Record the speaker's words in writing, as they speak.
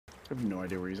have no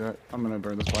idea where he's at. I'm gonna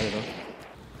burn this body though.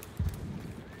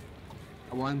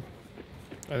 One.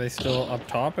 Are they still up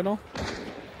top at all?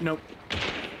 Nope.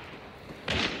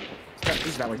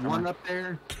 He's that way. One up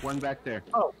there, one back there.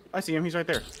 Oh, I see him. He's right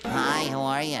there. Hi, how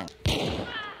are you?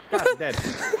 God, dead.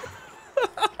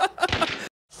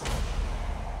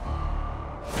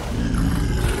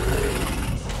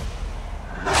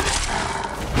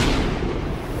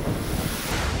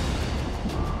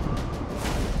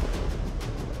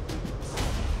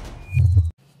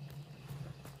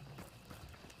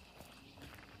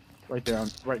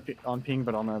 Right there, on ping,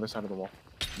 but on the other side of the wall.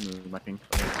 Move my ping.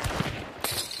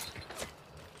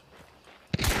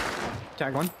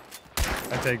 Tag one.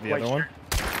 I take the other one.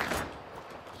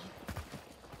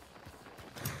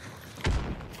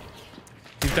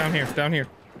 He's down here.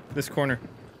 This corner.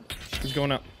 He's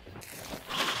going up.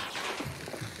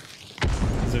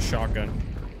 He's a shotgun.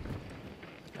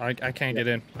 I can't get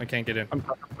in. I can't get in.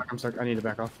 I'm stuck. I need to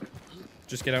back off.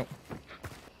 Just get out.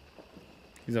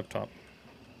 He's up top.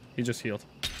 He just healed.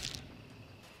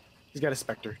 He's got a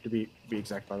Spectre, to be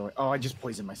exact, by the way. Oh, I just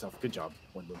poisoned myself. Good job.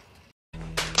 One move.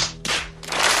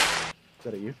 Is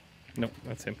that you? Nope,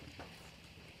 that's him.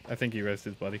 I think he rezzed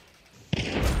his buddy.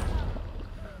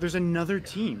 There's another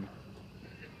team.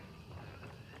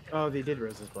 Oh, they did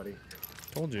res his buddy.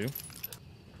 Told you.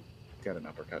 Got an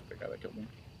uppercut, the guy that killed me.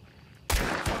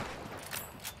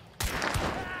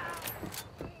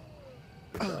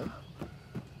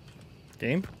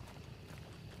 Game?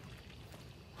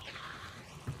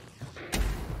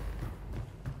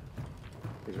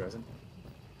 He's resin.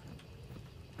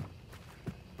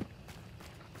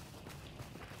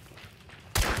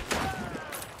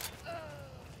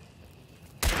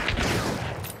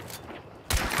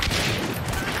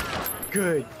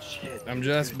 Good shit. I'm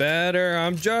just better.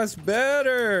 I'm just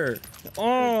better.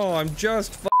 Oh, I'm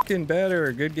just fucking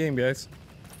better. Good game, guys.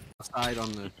 Side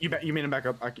on the. You made him back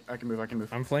up. I can move. I can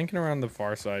move. I'm flanking around the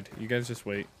far side. You guys just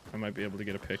wait. I might be able to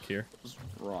get a pick here. What's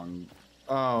wrong?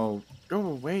 Oh, go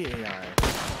away, AI.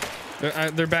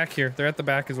 They're back here. They're at the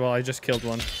back as well. I just killed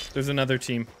one. There's another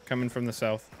team coming from the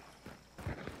south.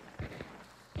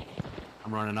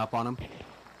 I'm running up on him.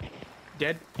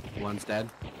 Dead. One's dead.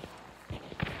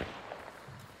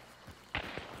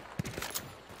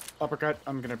 Uppercut.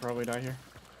 I'm gonna probably die here.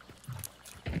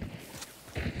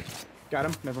 Got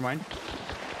him. Never mind.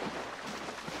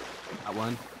 Got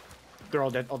one. They're all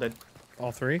dead. All dead.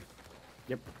 All three?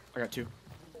 Yep. I got two.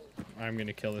 I'm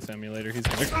gonna kill this emulator. He's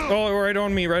gonna. Oh, right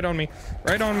on me! Right on me!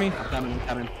 Right on me! I'm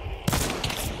coming.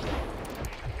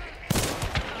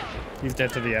 He's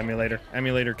dead to the emulator.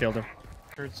 Emulator killed him.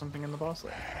 Heard something in the boss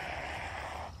lane.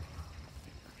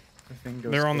 The thing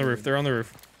goes They're on the roof. through. They're on the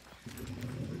roof.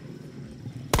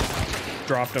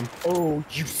 Dropped him. Oh,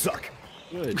 you suck.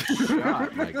 Good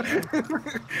shot, Mike.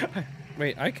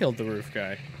 Wait, I killed the roof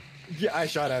guy. Yeah, I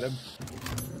shot at him.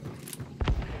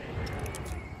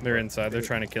 They're inside. They're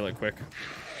trying to kill it quick.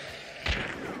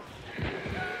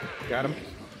 Got him.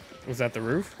 Was that the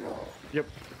roof? Yep.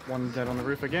 One dead on the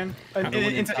roof again.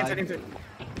 Inside.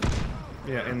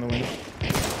 Yeah, in the wind.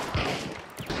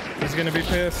 He's gonna be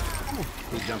pissed.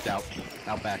 He jumped out.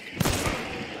 Out back.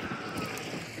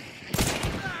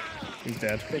 He's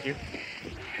dead. Thank you.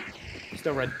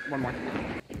 Still red. One more.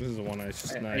 This is the one I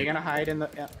just Are you sniped. gonna hide in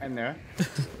there?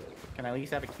 Can I at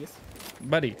least have a kiss?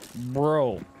 Buddy,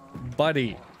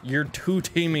 buddy, your two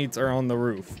teammates are on the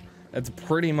roof. That's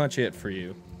pretty much it for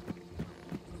you.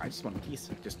 I just want a kiss.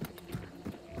 Just.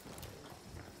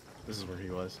 This is where he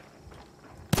was.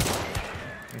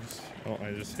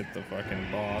 I just hit the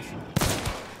fucking boss.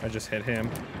 I just hit him.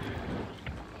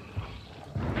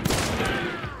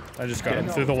 I just got him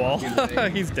through the wall.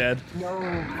 He's dead. No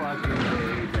fucking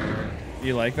way there.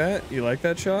 You like that? You like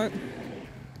that shot?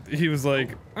 He was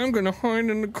like, I'm gonna hide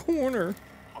in the corner.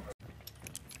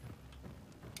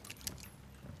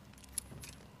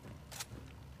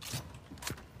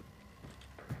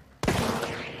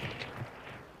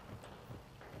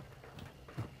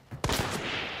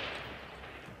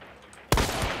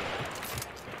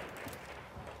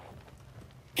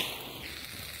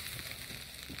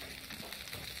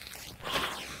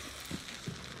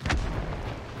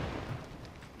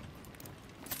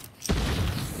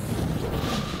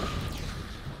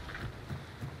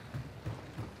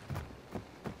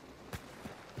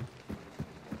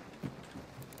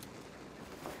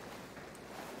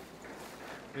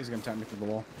 He's gonna tap me through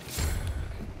the wall.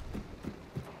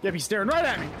 Yep, he's staring right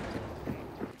at me.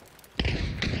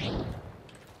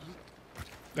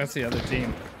 That's the other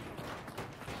team.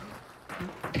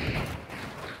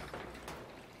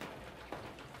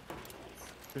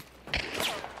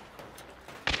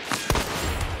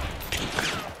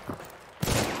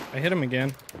 I hit him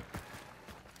again.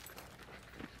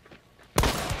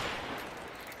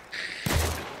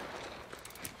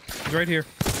 He's right here.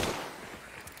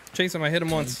 Chase him. I hit him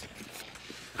once.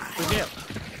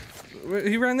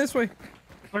 He ran this way.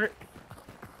 Okay.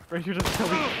 Right here, just kill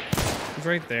me. He's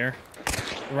right there.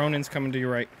 Ronin's coming to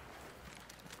your right.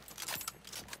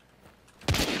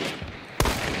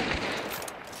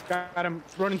 Got him.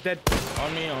 Ronin's dead.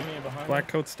 On me, behind Black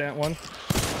coat stat 1.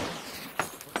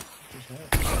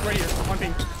 Right here. On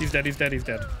ping. He's dead. He's dead. He's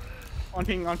dead. On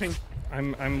ping. On ping.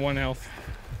 I'm 1 health.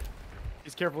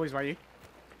 He's careful. He's by you.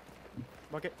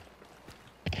 Bucket.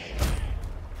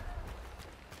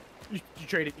 You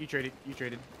traded. You traded. You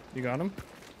traded. You got him?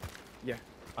 Yeah.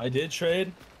 I did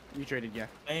trade. You traded. Yeah.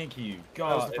 Thank you. That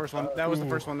God. was the first one. That was the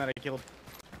first one that I killed.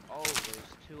 Oh, there's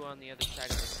 2 on the other side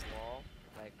of this wall,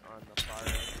 like on the far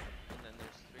end, and then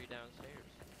there's 3 downstairs.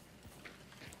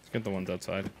 Let's get the ones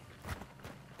outside.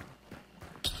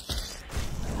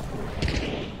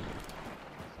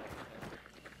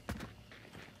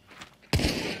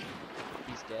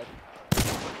 He's dead.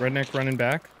 Redneck running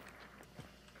back.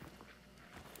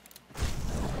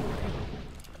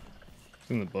 He's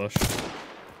in the bush.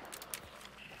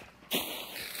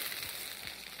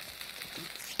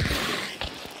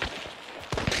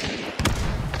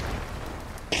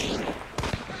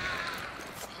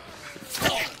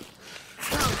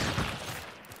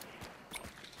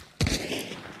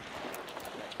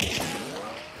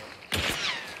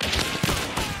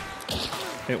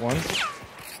 Hit one.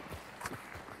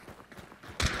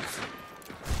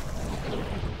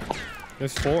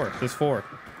 There's 4. There's 4.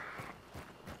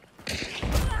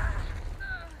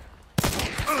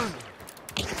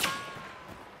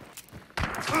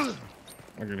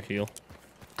 I'm gonna heal.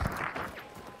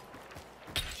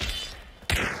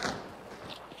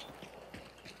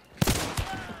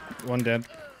 One dead.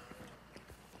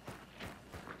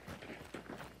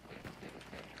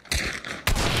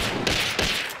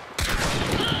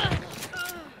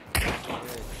 Good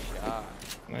shot.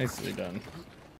 Nicely done.